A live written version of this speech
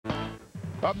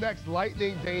Up next,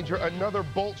 lightning danger. Another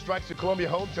bolt strikes the Columbia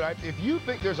home tonight. If you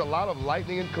think there's a lot of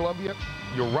lightning in Columbia,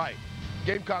 you're right.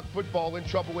 Gamecock football in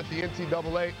trouble with the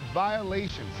NCAA.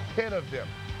 Violations, 10 of them.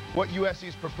 What USC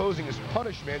is proposing is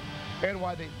punishment and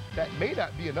why that may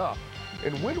not be enough.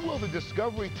 And when will the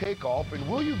discovery take off? And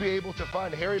will you be able to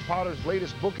find Harry Potter's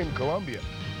latest book in Columbia?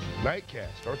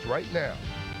 Nightcast starts right now.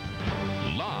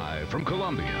 Live from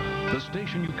Columbia, the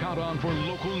station you count on for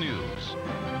local news.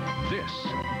 This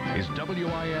is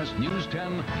WIS News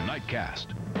 10 Nightcast.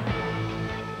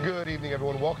 Good evening,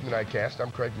 everyone. Welcome to Nightcast.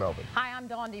 I'm Craig Melvin. Hi, I'm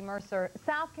Dawn D. Mercer.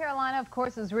 South Carolina, of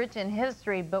course, is rich in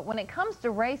history, but when it comes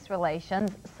to race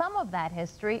relations, some of that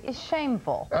history is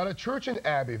shameful. At a church in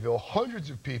Abbeville, hundreds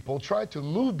of people tried to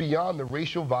move beyond the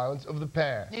racial violence of the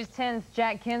past. News 10's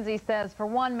Jack Kinsey says, for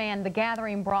one man, the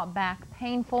gathering brought back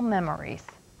painful memories.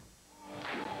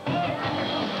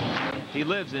 He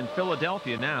lives in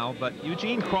Philadelphia now, but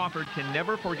Eugene Crawford can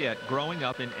never forget growing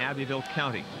up in Abbeville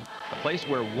County, a place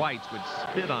where whites would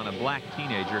spit on a black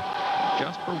teenager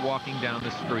just for walking down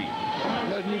the street.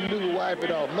 Nothing you can do to wipe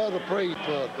it off. Mother prayed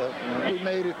for us. We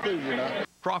made it through, you know.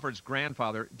 Crawford's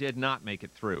grandfather did not make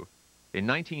it through. In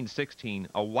 1916,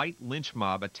 a white lynch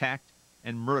mob attacked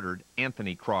and murdered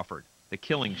Anthony Crawford. The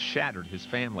killing shattered his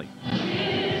family.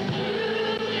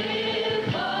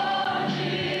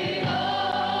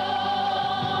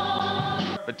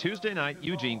 But Tuesday night,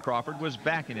 Eugene Crawford was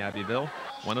back in Abbeville,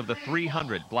 one of the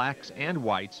 300 blacks and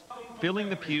whites filling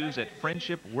the pews at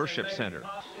Friendship Worship Center,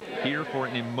 here for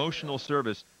an emotional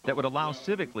service that would allow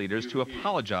civic leaders to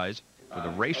apologize for the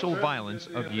racial violence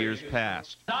of years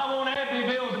past. I want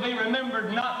Abbeville to be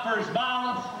remembered not for its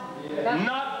violence,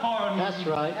 not for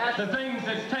the things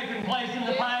that's taken place in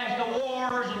the past, the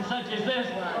wars and such as this,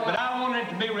 but I want it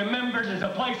to be remembered as a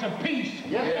place of peace.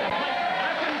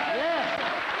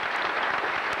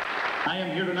 I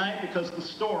am here tonight because the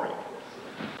story,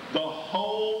 the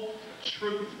whole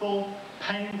truthful,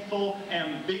 painful,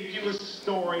 ambiguous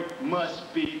story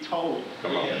must be told.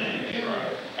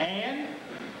 And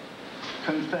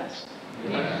confessed.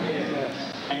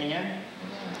 And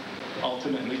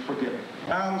ultimately forgiven. The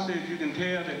Bible says you can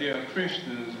tell that they are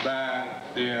Christians by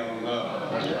their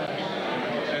love.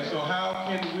 And so how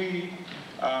can we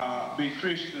be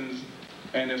Christians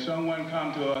and if someone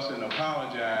come to us and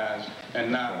apologize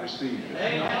and not receive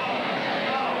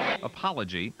it?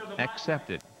 Apology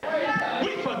accepted.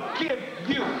 We forgive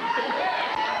you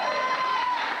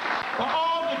for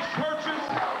all the churches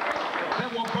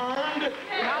that were burned,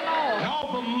 and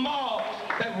all the mobs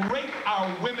that rape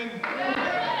our women,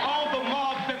 all the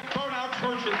mobs that burn our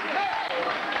churches.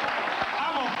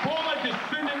 I'm a former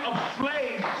descendant of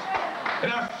slaves,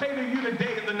 and I say to you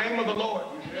today in the name of the Lord,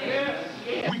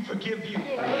 we forgive you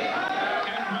and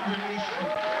we release you.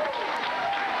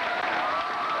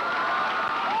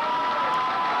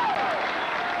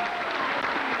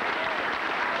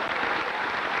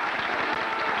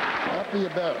 I feel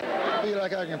better. I feel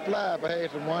like I can fly if I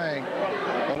had some wings.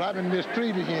 But I've been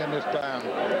mistreated here this time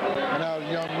when I was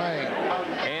a young man.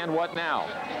 And what now?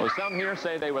 Well, some here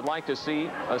say they would like to see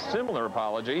a similar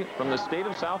apology from the state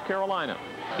of South Carolina.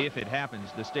 If it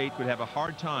happens, the state could have a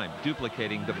hard time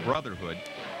duplicating the brotherhood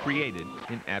created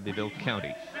in Abbeville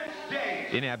County.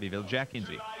 In Abbeville, Jack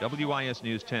Kinsey, WIS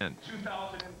News 10.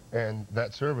 And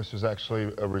that service is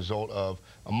actually a result of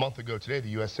a month ago today, the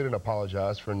U.S. Senate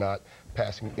apologized for not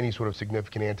passing any sort of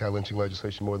significant anti-lynching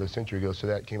legislation more than a century ago. So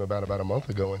that came about a month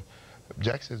ago. And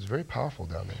Jack says it's very powerful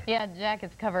down there. Yeah, Jack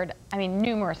has covered,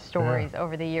 numerous stories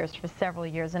over the years, for several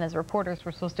years, and as reporters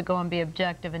we're supposed to go and be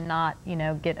objective and not,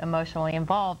 get emotionally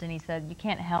involved, and he said you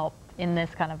can't help in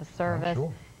this kind of a service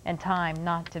and time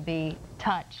not to be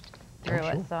touched through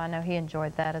it, so I know he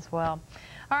enjoyed that as well.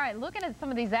 All right, looking at some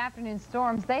of these afternoon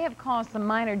storms, they have caused some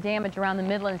minor damage around the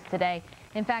Midlands today.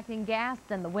 In fact, in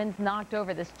Gaston, the winds knocked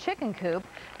over this chicken coop.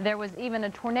 There was even a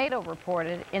tornado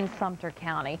reported in Sumter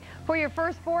County. For your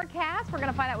first forecast, we're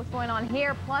going to find out what's going on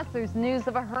here. Plus, there's news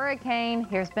of a hurricane.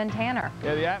 Here's Ben Tanner.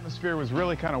 Yeah, the atmosphere was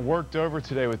really kind of worked over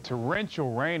today with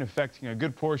torrential rain affecting a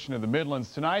good portion of the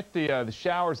Midlands. Tonight, the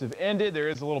showers have ended. There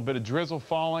is a little bit of drizzle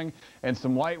falling and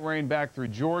some light rain back through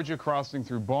Georgia, crossing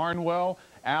through Barnwell,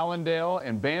 Allendale,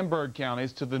 and Bamberg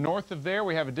counties. To the north of there,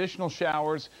 we have additional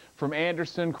showers from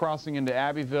Anderson crossing into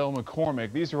Abbeville,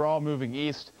 McCormick. These are all moving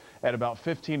east at about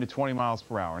 15 to 20 miles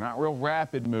per hour. Not real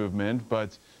rapid movement,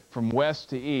 but from west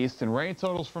to east. And rain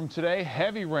totals from today,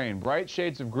 heavy rain, bright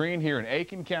shades of green here in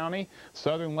Aiken County,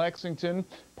 southern Lexington,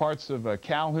 parts of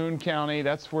Calhoun County.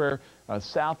 That's where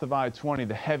south of I-20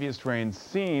 the heaviest rain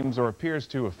seems or appears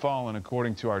to have fallen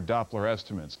according to our Doppler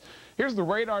estimates. Here's the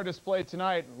radar display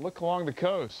tonight. Look along the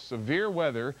coast. Severe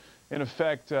weather in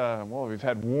effect. Well, we've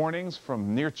had warnings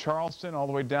from near Charleston all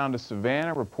the way down to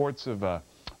Savannah. Reports of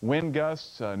wind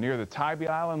gusts near the Tybee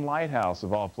Island Lighthouse,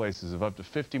 of all places, of up to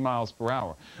 50 miles per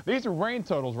hour. These are rain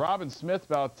totals. Robin Smith,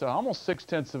 about almost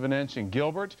 6/10 of an inch in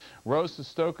Gilbert. Rose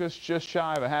Stokos, just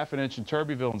shy of a ½ inch in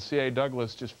Turbeville, and C.A.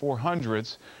 Douglas, just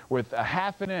 0.04, with a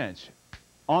 ½ inch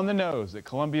on the nose at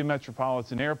Columbia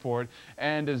Metropolitan Airport.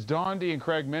 And as Dondi and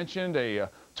Craig mentioned, a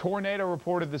tornado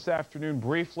reported this afternoon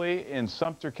briefly in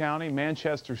Sumter County,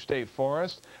 Manchester State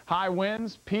Forest. High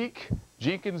winds peak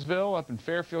Jenkinsville up in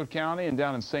Fairfield County and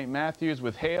down in St. Matthews,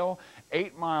 with hail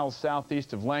 8 miles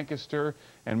southeast of Lancaster,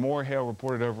 and more hail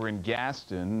reported over in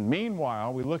Gaston.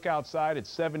 Meanwhile, we look outside at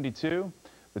 72.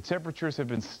 The temperatures have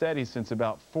been steady since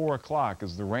about 4 o'clock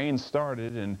as the rain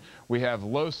started, and we have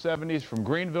low 70s from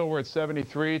Greenville, we're at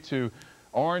 73, to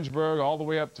Orangeburg, all the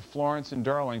way up to Florence and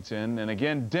Darlington. And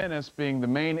again, Dennis being the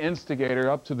main instigator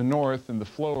up to the north, and the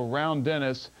flow around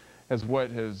Dennis is what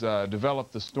has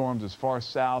developed the storms as far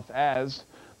south as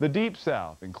the Deep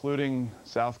South, including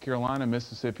South Carolina,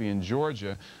 Mississippi, and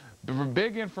Georgia.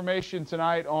 Big information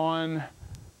tonight on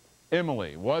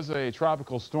Emily. Was a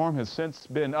tropical storm, has since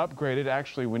been upgraded.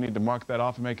 Actually, we need to mark that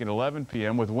off and make it 11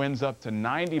 p.m. with winds up to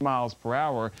 90 miles per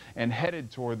hour and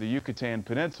headed toward the Yucatan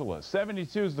Peninsula.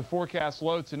 72 is the forecast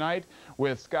low tonight,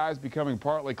 with skies becoming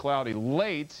partly cloudy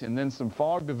late and then some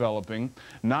fog developing.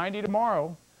 90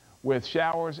 tomorrow, with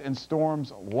showers and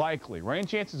storms likely. Rain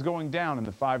chances going down in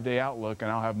the 5-day outlook, and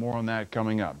I'll have more on that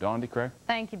coming up. Dondi, Craig?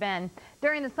 Thank you, Ben.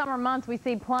 During the summer months, we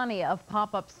see plenty of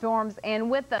pop-up storms, and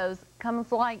with those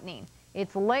comes lightning.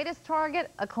 Its latest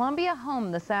target, a Columbia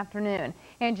home this afternoon.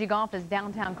 Angie Goff is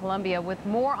downtown Columbia with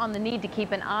more on the need to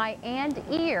keep an eye and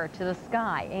ear to the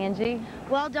sky. Angie?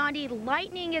 Well, Dondi,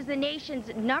 lightning is the nation's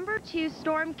 #2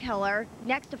 storm killer,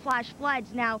 next to flash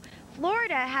floods. Now,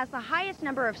 Florida has the highest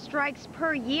number of strikes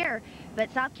per year, but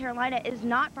South Carolina is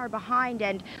not far behind,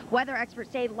 and weather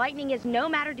experts say lightning is no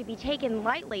matter to be taken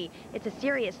lightly. It's a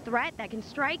serious threat that can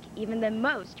strike even the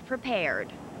most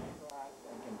prepared.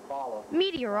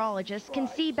 Meteorologists can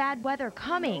see bad weather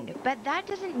coming, but that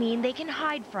doesn't mean they can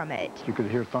hide from it. You could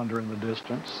hear thunder in the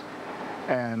distance,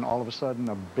 and all of a sudden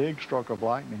a big stroke of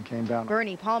lightning came down.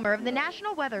 Bernie Palmer of the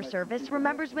National Weather Service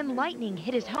remembers when lightning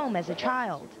hit his home as a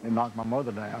child. It knocked my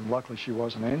mother down. Luckily she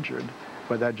wasn't injured,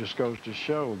 but that just goes to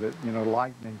show that, you know,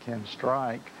 lightning can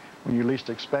strike when you least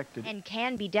expect it. And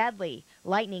can be deadly.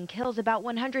 Lightning kills about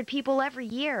 100 people every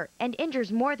year and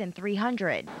injures more than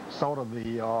 300. Sort of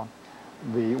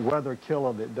the weather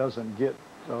killer that doesn't get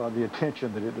the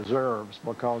attention that it deserves,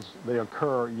 because they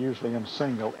occur usually in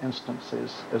single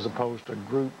instances as opposed to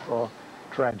group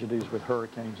tragedies with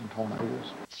hurricanes and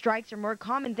tornadoes. Strikes are more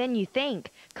common than you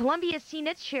think. Columbia has seen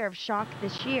its share of shock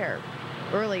this year.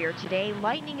 Earlier today,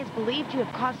 lightning is believed to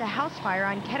have caused a house fire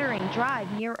on Kettering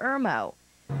Drive near Irmo.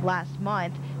 Last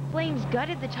month, flames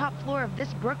gutted the top floor of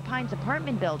this Brook Pines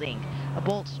apartment building. A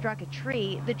bolt struck a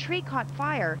tree, the tree caught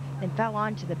fire, then fell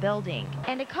onto the building.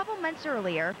 And a couple months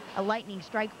earlier, a lightning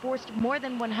strike forced more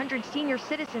than 100 senior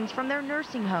citizens from their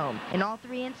nursing home. In all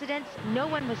 3 incidents, no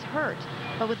one was hurt.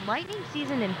 But with lightning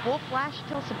season in full flash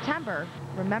till September,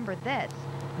 remember this: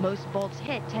 most bolts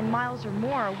hit 10 miles or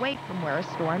more away from where a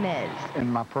storm is. In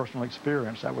my personal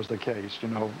experience, that was the case. You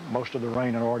know, most of the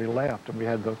rain had already left, and we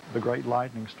had the great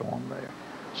lightning storm there.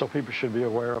 So people should be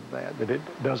aware of that it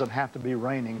doesn't have to be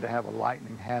raining to have a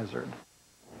lightning hazard.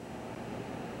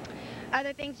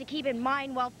 Other things to keep in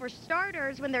mind, well, for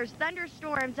starters, when there's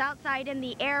thunderstorms outside in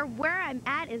the air, where I'm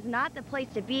at is not the place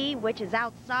to be, which is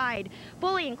outside.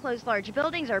 Fully enclosed large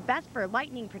buildings are best for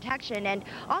lightning protection, and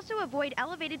also avoid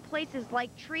elevated places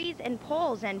like trees and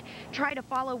poles, and try to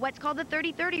follow what's called the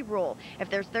 30-30 rule. If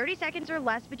there's 30 seconds or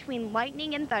less between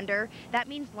lightning and thunder, that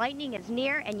means lightning is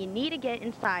near and you need to get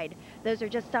inside. Those are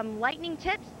just some lightning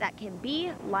tips that can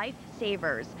be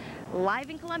lifesavers. Live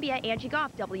in Columbia, Angie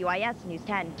Goff, WIS News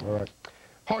 10. All right.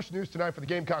 Harsh news tonight for the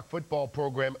Gamecock football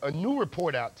program. A new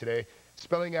report out today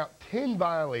spelling out 10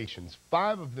 violations,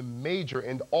 5 of them major,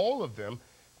 and all of them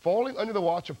falling under the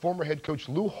watch of former head coach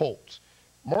Lou Holtz.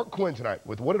 Mark Quinn tonight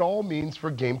with what it all means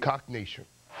for Gamecock Nation.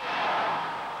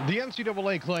 The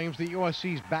NCAA claims the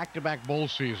USC's back-to-back bowl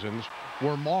seasons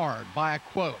were marred by a,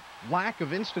 quote, lack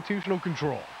of institutional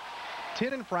control.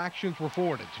 10 infractions were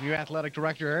forwarded to new athletic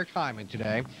director Eric Hyman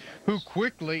today, who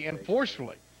quickly and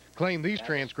forcefully claimed these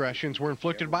transgressions were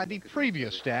inflicted by the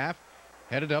previous staff,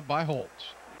 headed up by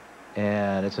Holtz.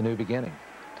 And it's a new beginning.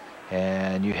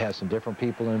 And you have some different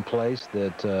people in place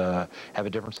that have a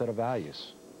different set of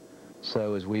values.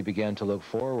 So as we begin to look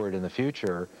forward in the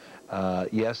future,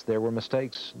 yes, there were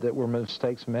mistakes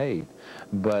made,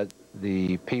 but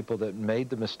the people that made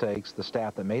the mistakes, the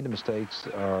staff that made the mistakes,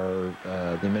 are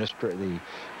the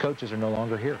coaches are no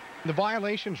longer here. The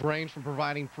violations range from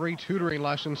providing free tutoring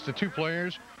lessons to 2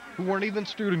 players who weren't even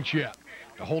students yet,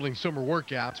 to holding summer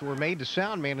workouts that were made to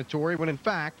sound mandatory when in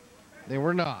fact they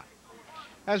were not.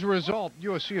 As a result,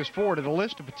 USC has forwarded a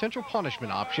list of potential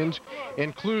punishment options,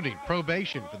 including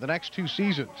probation for the next 2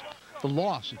 seasons, the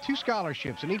loss of 2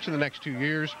 scholarships in each of the next 2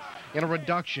 years, and a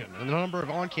reduction in the number of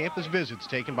on-campus visits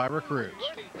taken by recruits.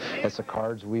 That's the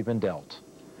cards we've been dealt,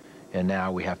 and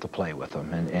now we have to play with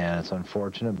them, and it's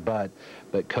unfortunate, but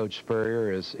Coach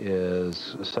Spurrier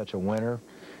is such a winner,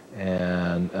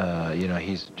 and you know,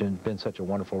 he's been such a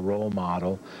wonderful role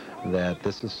model that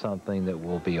this is something that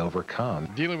will be overcome.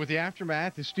 Dealing with the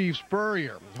aftermath is Steve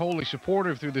Spurrier, wholly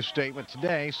supportive through this statement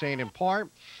today, saying in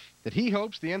part that he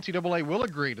hopes the NCAA will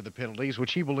agree to the penalties,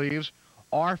 which he believes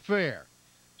are fair,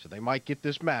 so they might get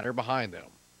this matter behind them.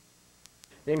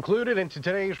 Included in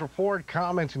today's report,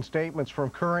 comments and statements from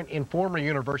current and former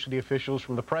university officials,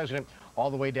 from the president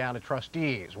all the way down to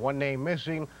trustees. One name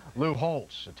missing, Lou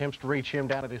Holtz. Attempts to reach him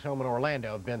down at his home in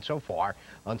Orlando have been so far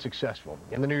unsuccessful.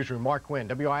 In the newsroom, Mark Quinn,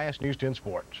 WIS News 10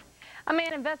 Sports. A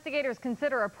man investigators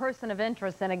consider a person of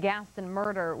interest in a Gaston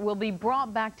murder will be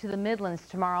brought back to the Midlands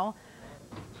tomorrow.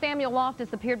 Samuel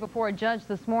Loftus appeared before a judge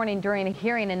this morning during a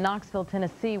hearing in Knoxville,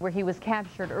 Tennessee, where he was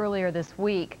captured earlier this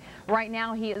week. Right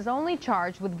now, he is only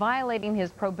charged with violating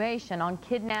his probation on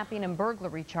kidnapping and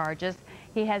burglary charges.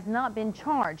 He has not been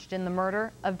charged in the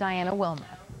murder of Diana Wilmer.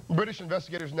 British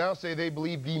investigators now say they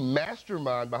believe the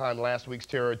mastermind behind last week's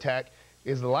terror attack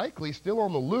is likely still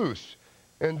on the loose.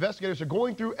 Investigators are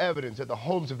going through evidence at the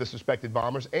homes of the suspected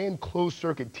bombers and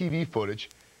closed-circuit TV footage.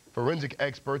 Forensic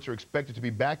experts are expected to be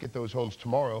back at those homes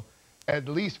tomorrow. At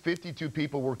least 52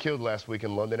 people were killed last week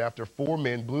in London after 4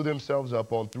 men blew themselves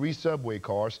up on 3 subway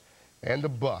cars and a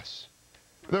bus.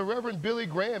 The Reverend Billy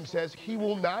Graham says he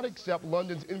will not accept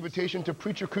London's invitation to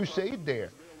preach a crusade there.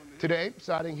 Today,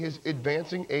 citing his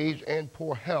advancing age and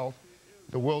poor health,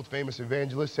 the world-famous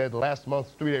evangelist said last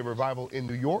month's 3-day revival in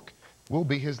New York will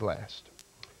be his last.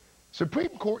 Supreme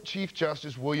Court Chief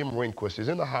Justice William Rehnquist is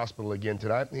in the hospital again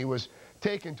tonight. He was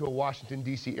taken to a Washington,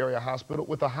 D.C. area hospital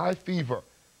with a high fever.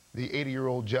 The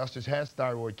 80-year-old justice has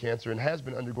thyroid cancer and has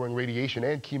been undergoing radiation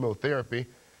and chemotherapy.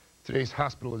 Today's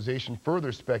hospitalization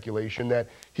furthers speculation that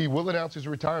he will announce his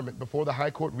retirement before the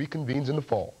High Court reconvenes in the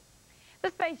fall. The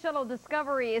Space Shuttle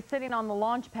Discovery is sitting on the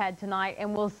launch pad tonight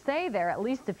and will stay there at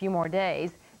least a few more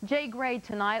days. Jay Gray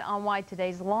tonight on why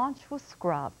today's launch was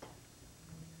scrubbed.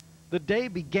 The day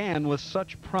began with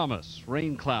such promise.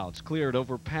 Rain clouds cleared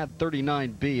over Pad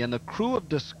 39B, and the crew of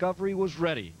Discovery was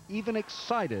ready, even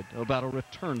excited about a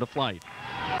return to flight.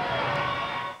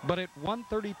 But at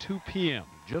 1:32 p.m.,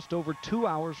 just over 2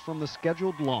 hours from the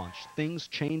scheduled launch, things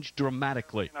changed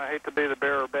dramatically. I hate to be the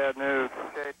bearer of bad news.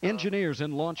 Engineers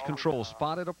in launch control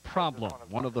spotted a problem.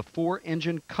 One of the 4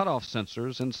 engine cutoff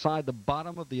sensors inside the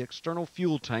bottom of the external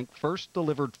fuel tank first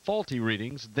delivered faulty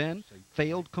readings, then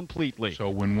failed completely.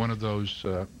 So when one of those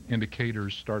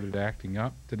indicators started acting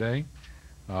up today,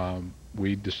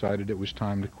 we decided it was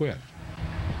time to quit.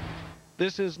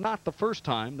 This is not the first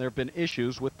time there have been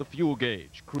issues with the fuel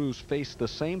gauge. Crews faced the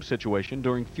same situation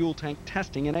during fuel tank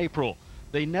testing in April.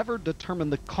 They never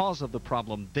determined the cause of the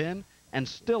problem then and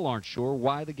still aren't sure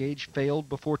why the gauge failed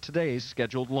before today's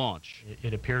scheduled launch.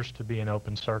 It appears to be an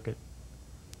open circuit,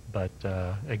 but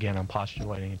again, I'm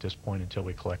postulating at this point until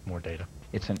we collect more data.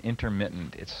 It's an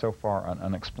intermittent, it's so far an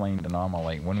unexplained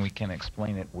anomaly. When we can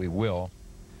explain it, we will.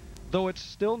 Though it's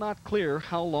still not clear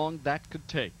how long that could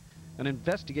take. An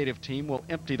investigative team will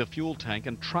empty the fuel tank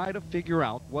and try to figure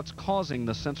out what's causing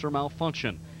the sensor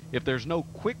malfunction. If there's no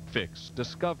quick fix,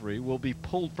 Discovery will be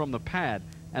pulled from the pad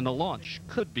and the launch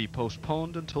could be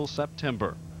postponed until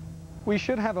September. We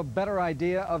should have a better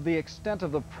idea of the extent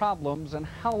of the problems and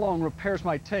how long repairs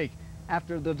might take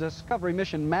after the Discovery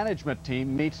Mission Management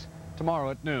Team meets tomorrow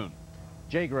at noon.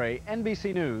 Jay Gray,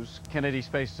 NBC News, Kennedy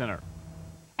Space Center.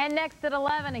 And next at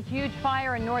 11, a huge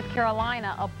fire in North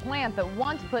Carolina. A plant that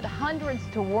once put hundreds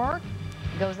to work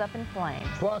goes up in flames.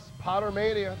 Plus, Potter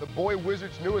Mania, the boy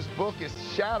wizard's newest book, is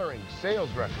shattering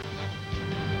sales records.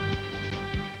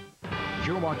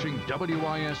 You're watching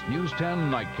WIS News 10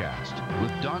 Nightcast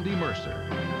with Dondi Mercer,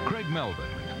 Craig Melvin,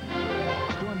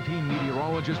 Storm Team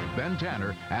meteorologist Ben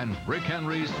Tanner, and Rick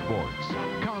Henry's Sports.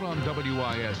 Count on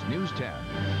WIS News 10.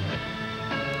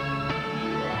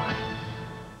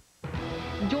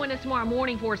 Join us tomorrow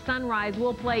morning for sunrise.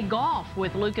 We'll play golf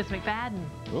with Lucas McFadden.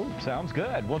 Ooh, sounds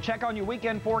good. We'll check on your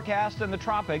weekend forecast in the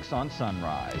tropics on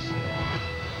Sunrise.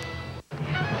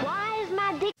 Why is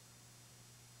my dick...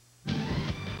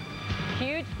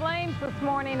 Huge flames this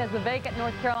morning as the vacant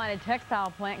North Carolina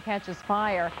textile plant catches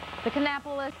fire. The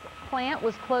Kannapolis plant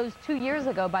was closed 2 years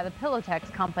ago by the Pillowtex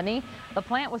company. The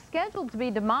plant was scheduled to be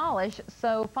demolished,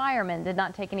 so firemen did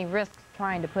not take any risks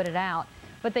trying to put it out.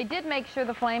 But they did make sure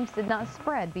the flames did not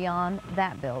spread beyond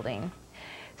that building.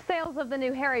 Sales of the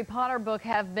new Harry Potter book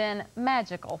have been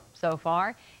magical so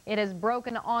far. It has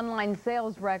broken online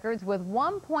sales records with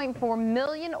 1.4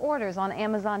 million orders on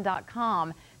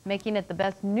Amazon.com, making it the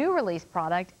best new release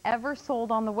product ever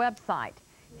sold on the website.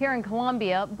 Here in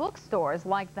Columbia, bookstores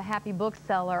like the Happy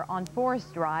Bookseller on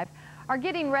Forest Drive are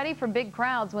getting ready for big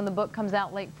crowds when the book comes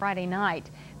out late Friday night.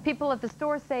 People at the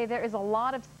store say there is a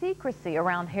lot of secrecy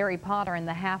around Harry Potter and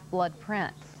the Half-Blood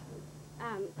Prince.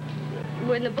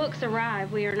 When the books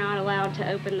arrive, we are not allowed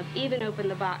to even open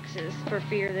the boxes for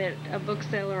fear that a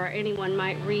bookseller or anyone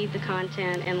might read the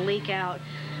content and leak out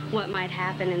what might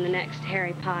happen in the next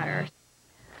Harry Potter.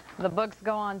 The books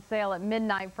go on sale at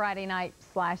midnight Friday night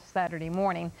 / Saturday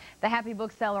morning. The Happy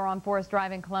Bookseller on Forest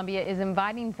Drive in Columbia is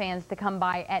inviting fans to come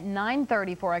by at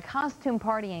 9:30 for a costume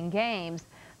party and games.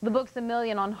 The Books A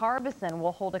Million on Harbison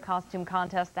will hold a costume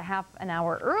contest a half an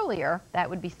hour earlier. That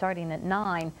would be starting at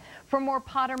 9. For more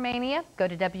Potter Mania, go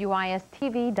to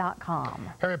WIS-TV.com.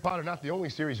 Harry Potter, not the only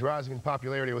series rising in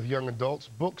popularity with young adults.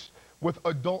 Books with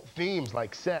adult themes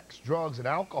like sex, drugs, and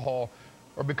alcohol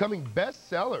are becoming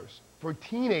bestsellers for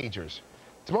teenagers.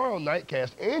 Tomorrow on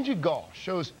Nightcast, Angie Goff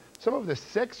shows some of the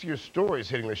sexier stories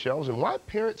hitting the shelves and why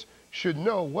parents should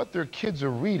know what their kids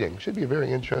are reading. Should be a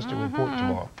very interesting report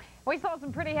tomorrow. We saw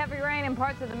some pretty heavy rain in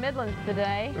parts of the Midlands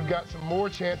today. We've got some more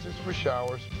chances for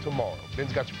showers tomorrow.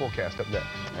 Ben's got your forecast up next.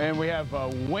 And we have a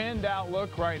wind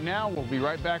outlook right now. We'll be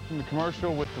right back from the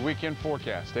commercial with the weekend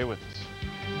forecast. Stay with us.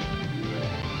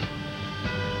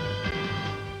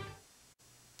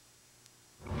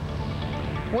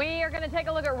 We are going to take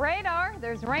a look at radar.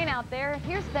 There's rain out there.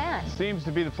 Here's Ben. Seems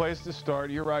to be the place to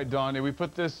start. You're right, Donnie. We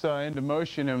put this into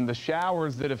motion, and the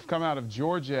showers that have come out of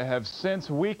Georgia have since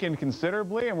weakened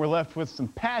considerably, and we're left with some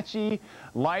patchy,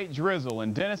 light drizzle.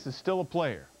 And Dennis is still a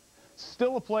player.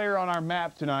 Still a player on our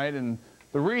map tonight, and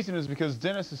the reason is because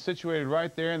Dennis is situated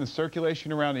right there, and the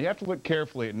circulation around it. You have to look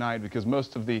carefully at night because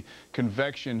most of the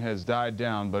convection has died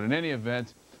down. But in any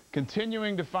event,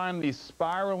 continuing to find these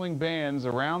spiraling bands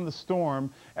around the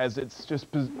storm as it's just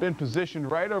been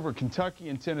positioned right over Kentucky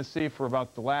and Tennessee for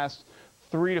about the last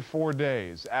 3 to 4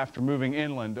 days after moving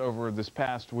inland over this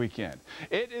past weekend.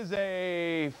 It is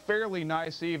a fairly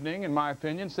nice evening, in my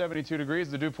opinion. 72 degrees,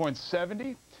 the dew point's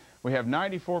 70. We have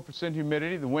 94%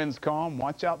 humidity, the wind's calm.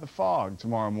 Watch out the fog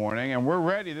tomorrow morning. And we're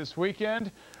ready this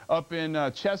weekend up in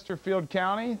Chesterfield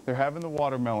County. They're having the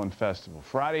Watermelon Festival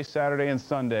Friday, Saturday, and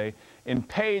Sunday in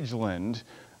Pageland.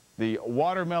 The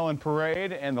Watermelon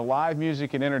Parade and the live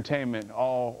music and entertainment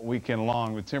all weekend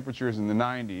long with temperatures in the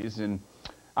 90s. And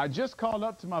I just called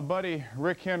up to my buddy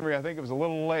Rick Henry. I think it was a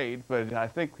little late, but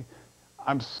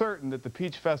I'm certain that the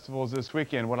Peach Festival is this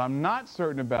weekend. What I'm not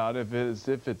certain about is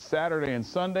if it's Saturday and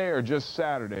Sunday or just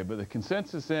Saturday, but the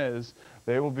consensus is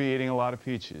they will be eating a lot of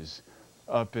peaches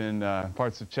up in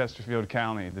parts of Chesterfield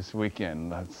County this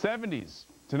weekend. 70s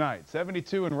tonight,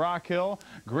 72 in Rock Hill,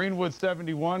 Greenwood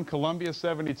 71, Columbia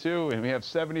 72, and we have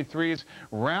 73s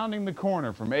rounding the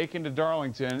corner from Aiken to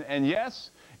Darlington. And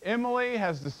yes, Emily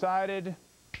has decided,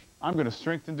 I'm going to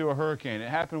strengthen to a hurricane. It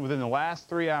happened within the last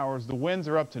 3 hours. The winds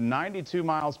are up to 92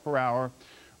 miles per hour.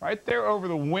 Right there over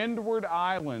the Windward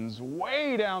Islands,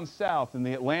 way down south in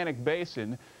the Atlantic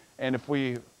Basin. And if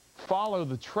we follow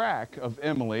the track of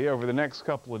Emily over the next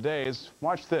couple of days,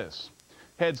 watch this.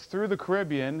 Heads through the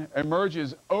Caribbean,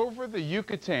 emerges over the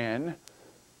Yucatan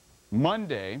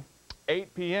Monday,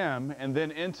 8 p.m., and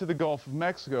then into the Gulf of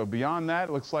Mexico. Beyond that,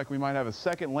 it looks like we might have a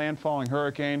second landfalling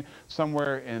hurricane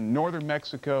somewhere in northern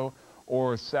Mexico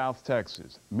or South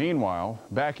Texas. Meanwhile,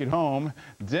 back at home,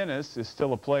 Dennis is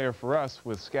still a player for us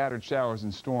with scattered showers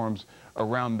and storms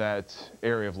around that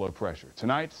area of low pressure.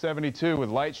 Tonight, 72 with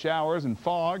light showers and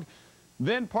fog,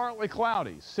 then partly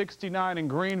cloudy, 69 in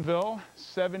Greenville,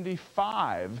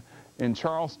 75 in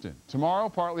Charleston. Tomorrow,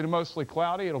 partly to mostly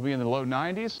cloudy. It'll be in the low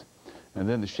 90s. And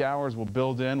then the showers will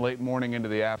build in late morning into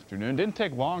the afternoon. Didn't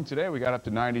take long today. We got up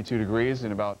to 92 degrees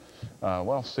in about,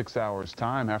 6 hours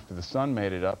time after the sun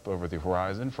made it up over the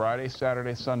horizon. Friday,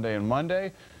 Saturday, Sunday, and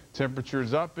Monday.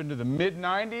 Temperatures up into the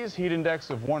mid-90s. Heat index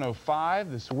of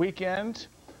 105 this weekend.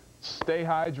 Stay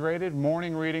hydrated.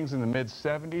 Morning readings in the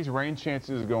mid-70s. Rain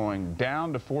chances going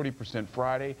down to 40%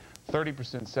 Friday,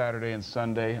 30% Saturday and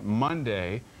Sunday.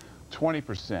 Monday,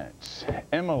 20%.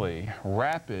 Emily,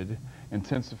 rapid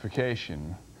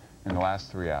intensification in the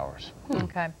last 3 hours.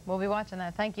 Okay, we'll be watching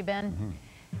that. Thank you, Ben.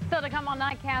 Still to come on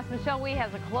Nightcast, Michelle Wee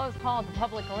has a close call at the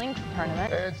Public Links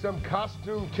tournament. And some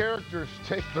costume characters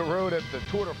take the road at the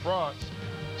Tour de France.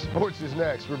 Sports is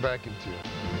next. We're back in 2.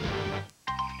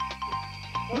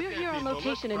 We're here on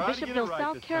location in Bishopville,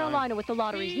 South Carolina with the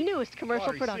lottery's newest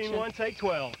commercial production. Scene 1, take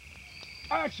 12.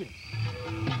 Action!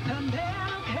 Man,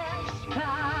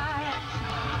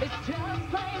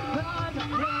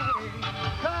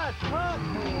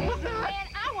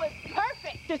 I was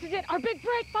perfect. This is it, our big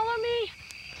break. Follow me.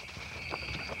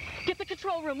 Get the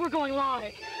control room. We're going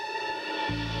live.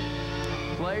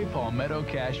 Play Palmetto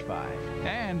Cash 5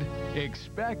 and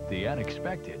expect the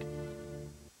unexpected.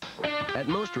 At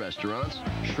most restaurants,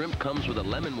 shrimp comes with a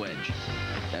lemon wedge.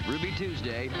 At Ruby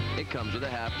Tuesday, it comes with a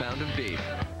half-pound of beef.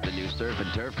 The new Surf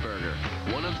and Turf Burger,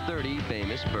 one of 30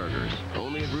 famous burgers,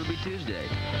 only at Ruby Tuesday.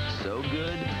 So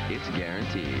good, it's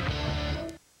guaranteed.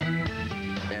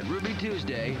 At Ruby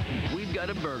Tuesday, we've got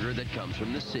a burger that comes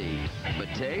from the sea, but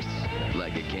tastes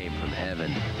like it came from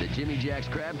heaven. The Jimmy Jack's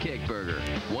Crab Cake Burger,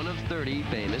 one of 30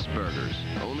 famous burgers,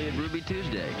 only at Ruby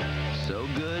Tuesday. So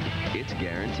good, it's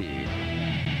guaranteed.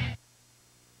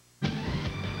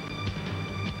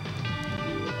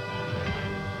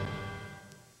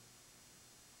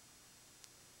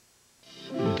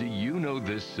 Do you know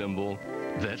this symbol?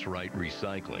 That's right,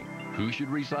 recycling. Who should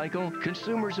recycle?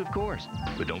 Consumers, of course.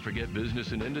 But don't forget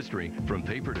business and industry. From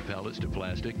paper to pallets to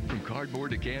plastic, from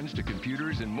cardboard to cans to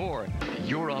computers and more.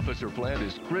 Your office or plant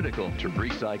is critical to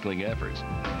recycling efforts.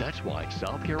 That's why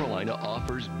South Carolina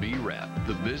offers BRAP,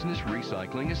 the Business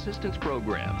Recycling Assistance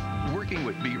Program. Working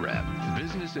with BRAP,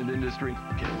 business and industry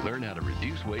can learn how to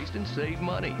reduce waste and save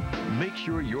money. Make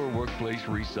sure your workplace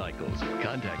recycles.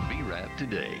 Contact BRAP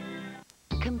today.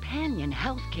 Companion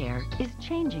Healthcare is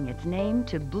changing its name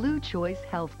to Blue Choice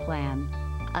Health Plan.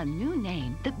 A new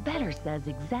name that better says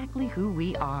exactly who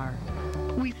we are.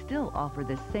 We still offer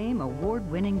the same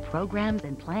award-winning programs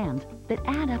and plans that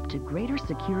add up to greater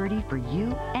security for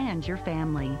you and your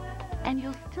family. And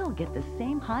you'll still get the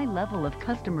same high level of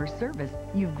customer service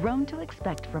you've grown to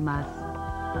expect from us.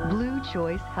 Blue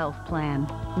Choice Health Plan.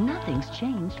 Nothing's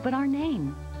changed but our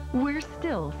name. We're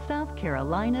still South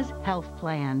Carolina's health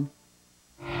plan.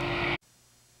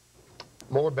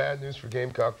 More bad news for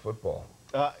Gamecock football.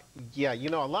 Yeah, you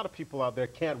know, a lot of people out there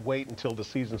can't wait until the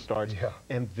season starts,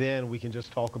 and then we can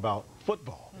just talk about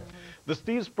football. The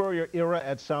Steve Spurrier era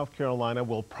at South Carolina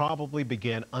will probably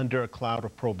begin under a cloud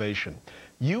of probation.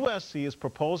 USC is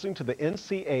proposing to the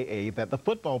NCAA that the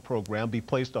football program be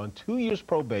placed on 2 years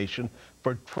probation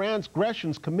for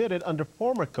transgressions committed under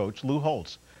former coach Lou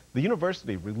Holtz. The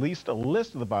university released a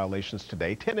list of the violations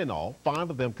today, 10 in all, 5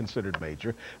 of them considered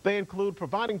major. They include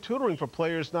providing tutoring for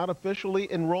players not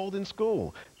officially enrolled in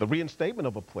school, the reinstatement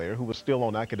of a player who was still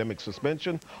on academic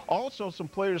suspension. Also, some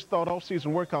players thought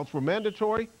off-season workouts were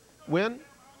mandatory when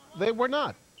they were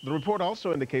not. The report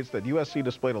also indicates that USC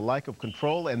displayed a lack of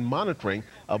control and monitoring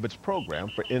of its program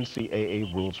for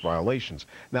NCAA rules violations.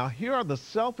 Now, here are the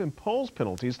self-imposed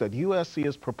penalties that USC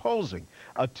is proposing.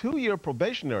 A 2-year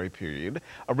probationary period,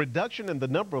 a reduction in the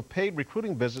number of paid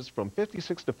recruiting visits from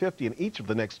 56 to 50 in each of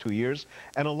the next 2 years,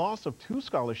 and a loss of 2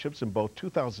 scholarships in both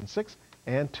 2006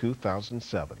 and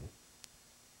 2007.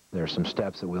 There are some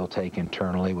steps that we'll take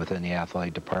internally within the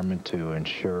athletic department to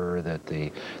ensure that the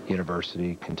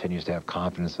university continues to have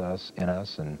confidence in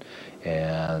us, and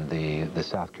the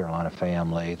South Carolina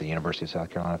family, the University of South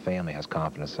Carolina family has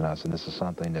confidence in us. And this is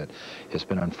something that has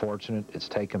been unfortunate. It's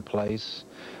taken place.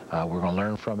 We're going to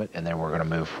learn from it, and then we're going to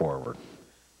move forward.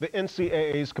 The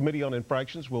NCAA's Committee on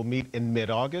Infractions will meet in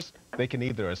mid-August. They can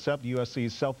either accept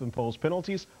USC's self-imposed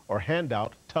penalties or hand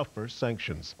out tougher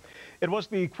sanctions. It was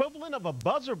the equivalent of a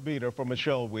buzzer beater for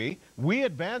Michelle Wee. Wee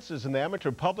advances in the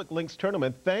Amateur Public Links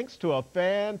Tournament thanks to a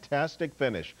fantastic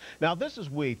finish. Now, this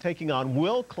is Wee taking on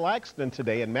Will Claxton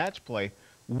today in match play.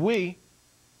 Wee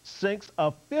sinks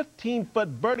a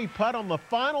 15-foot birdie putt on the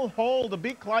final hole to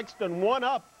beat Claxton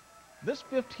 1-up. This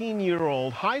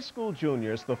 15-year-old high school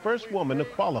junior is the first woman to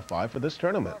qualify for this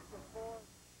tournament.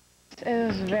 It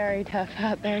was very tough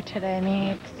out there today. I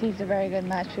mean, he's a very good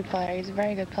match play player. He's a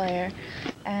very good player.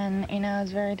 And, you know, it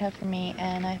was very tough for me.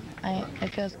 And it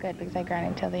feels good because I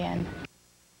grinded till the end.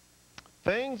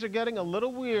 Things are getting a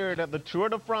little weird at the Tour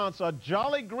de France. A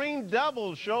Jolly Green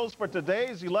Devil shows for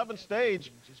today's 11th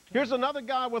stage. Here's another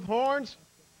guy with horns,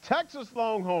 Texas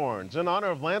Longhorns. In honor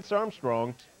of Lance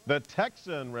Armstrong, the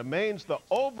Texan remains the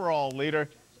overall leader.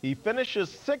 He finishes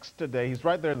 6th today. He's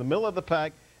right there in the middle of the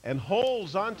pack and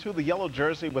holds onto the yellow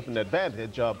jersey with an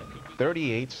advantage of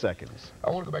 38 seconds.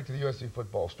 I want to go back to the USC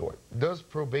football story. Does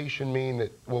probation mean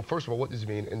that, well, first of all, what does it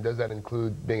mean, and does that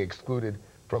include being excluded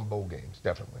from bowl games?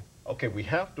 Definitely. Okay, we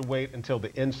have to wait until the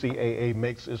NCAA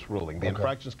makes its ruling. The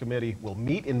infractions committee will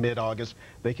meet in mid-August.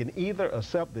 They can either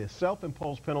accept the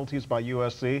self-imposed penalties by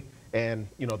USC, and,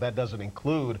 you know, that doesn't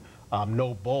include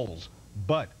no bowls.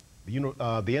 But the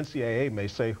NCAA may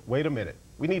say, wait a minute,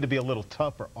 we need to be a little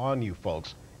tougher on you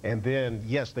folks. And then,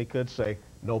 yes, they could say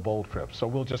no bowl trips. So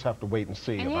we'll just have to wait and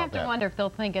see about that. And you have to wonder if they'll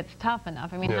think it's tough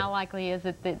enough. I mean, how likely is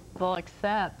it that they'll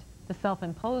accept the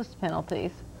self-imposed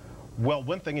penalties? Well,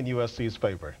 one thing in USC's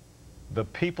favor, the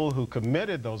people who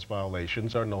committed those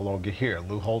violations are no longer here.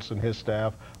 Lou Holtz and his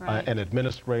staff, an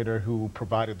administrator who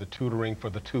provided the tutoring for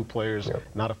the 2 players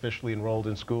not officially enrolled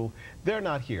in school, they're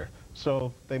not here.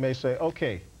 So they may say,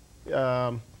 okay,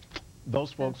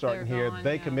 those folks aren't here.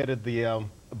 They committed the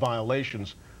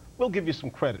violations. We'll give you some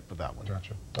credit for that one.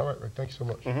 Gotcha. All right, Rick, thank you so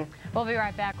much. We'll be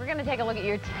right back. We're going to take a look at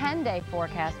your 10-day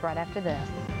forecast right after this.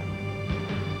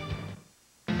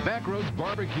 Backroads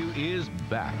Barbecue is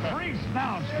back. Free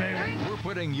snouts, baby. We're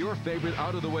putting your favorite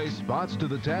out-of-the-way spots to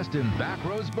the test in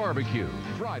Backroads Barbecue.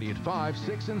 Friday at 5,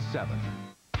 6, and 7.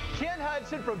 Ken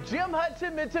Hudson from Jim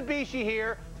Hudson Mitsubishi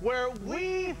here, where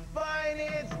we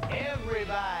finance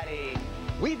everybody.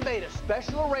 We've made a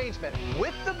special arrangement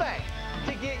with the bank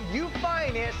to get you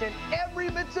financed in every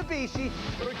Mitsubishi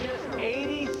for just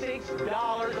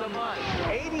 $86 a month.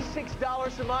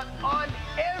 $86 a month on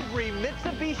every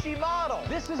Mitsubishi model.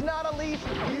 This is not a lease,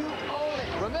 you own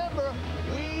it. Remember,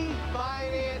 we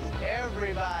finance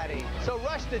everybody. So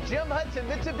rush to Jim Hudson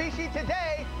Mitsubishi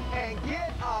today and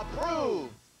get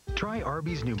approved. Try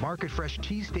Arby's new Market Fresh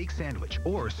Cheesesteak Sandwich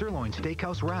or Sirloin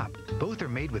Steakhouse Wrap. Both are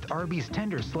made with Arby's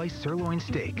tender sliced sirloin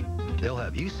steak. They'll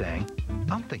have you saying,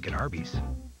 I'm thinking Arby's.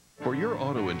 For your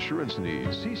auto insurance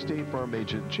needs, see State Farm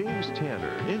agent James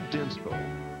Tanner in Dinsville.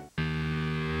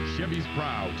 Chevy's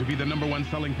proud to be the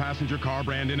 #1 selling passenger car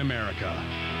brand in America.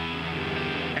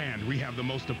 And we have the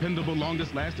most dependable,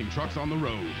 longest-lasting trucks on the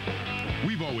road.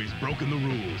 We've always broken the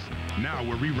rules. Now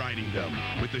we're rewriting them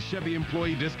with the Chevy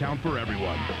employee discount for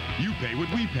everyone. You pay what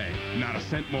we pay, not a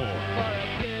cent more.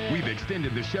 We've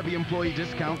extended the Chevy employee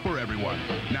discount for everyone.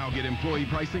 Now get employee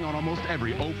pricing on almost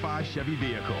every 05 Chevy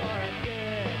vehicle.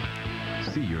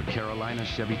 See your Carolina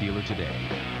Chevy dealer today.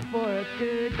 For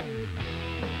good.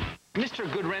 Mr.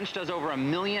 Goodwrench does over 1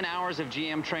 million hours of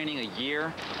GM training a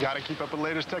year. Got to keep up with the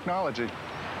latest technology.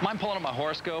 Mind pulling up my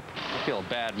horoscope? I feel a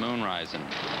bad moon rising.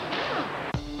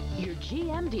 Your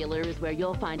GM dealer is where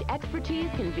you'll find expertise,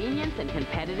 convenience, and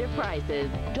competitive prices.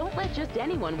 Don't let just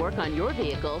anyone work on your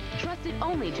vehicle. Trust it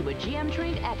only to a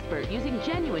GM-trained expert using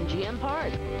genuine GM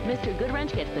parts. Mr.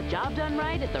 Goodwrench gets the job done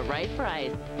right at the right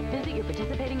price. Visit your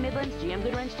participating Midlands GM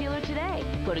Goodwrench dealer today.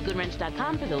 Go to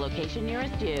goodwrench.com for the location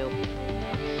nearest you.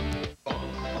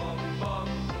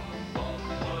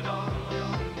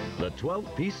 The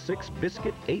 12-piece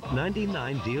 6-biscuit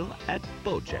 $8.99 deal at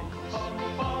Bojangles.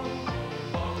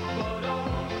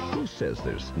 Who says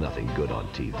there's nothing good on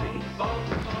TV?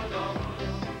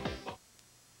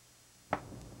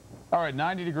 All right,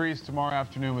 90 degrees tomorrow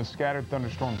afternoon with scattered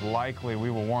thunderstorms likely. We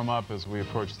will warm up as we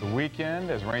approach the weekend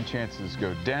as rain chances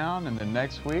go down, and then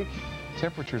next week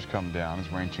temperatures come down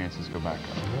as rain chances go back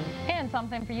up. And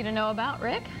something for you to know about,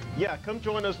 Rick. Yeah, come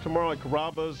join us tomorrow at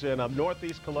Carrabba's in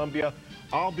Northeast Columbia.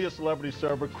 I'll be a celebrity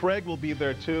server. Craig will be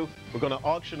there too. We're going to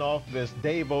auction off this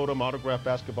Dave Odom autographed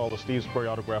basketball, the Steve Spurrier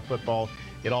autographed football.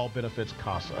 It all benefits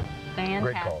CASA.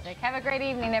 Fantastic. Have a great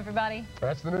evening, everybody.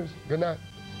 That's the news. Good night.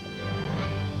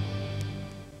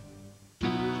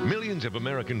 Millions of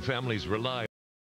American families rely